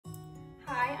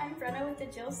I'm Brenna with the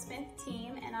Jill Smith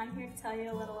Team, and I'm here to tell you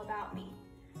a little about me.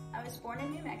 I was born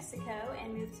in New Mexico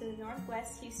and moved to the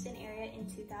Northwest Houston area in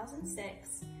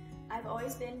 2006. I've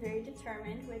always been very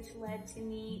determined, which led to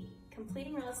me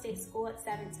completing real estate school at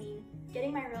 17,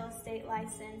 getting my real estate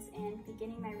license, and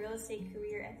beginning my real estate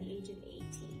career at the age of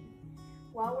 18.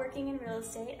 While working in real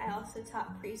estate, I also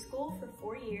taught preschool for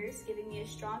 4 years, giving me a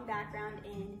strong background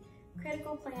in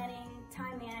critical planning,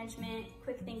 time management,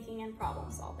 quick thinking, and problem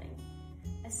solving.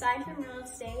 Aside from real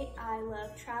estate, I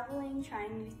love traveling,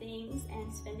 trying new things,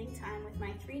 and spending time with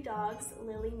my 3 dogs,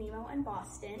 Lily, Nemo, and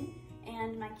Boston,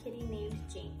 and my kitty named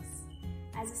Jinx.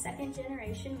 As a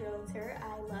second-generation realtor,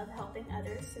 I love helping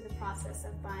others through the process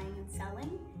of buying and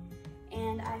selling,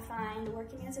 and I find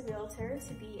working as a realtor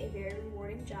to be a very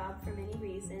rewarding job for many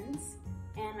reasons.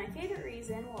 And my favorite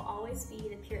reason will always be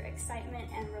the pure excitement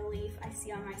and relief I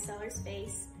see on my seller's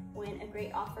face when a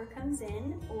great offer comes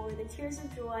in, or the tears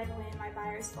of joy when my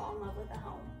buyers fall in love with a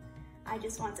home. I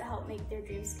just want to help make their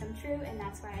dreams come true, and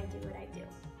that's why I do what I do.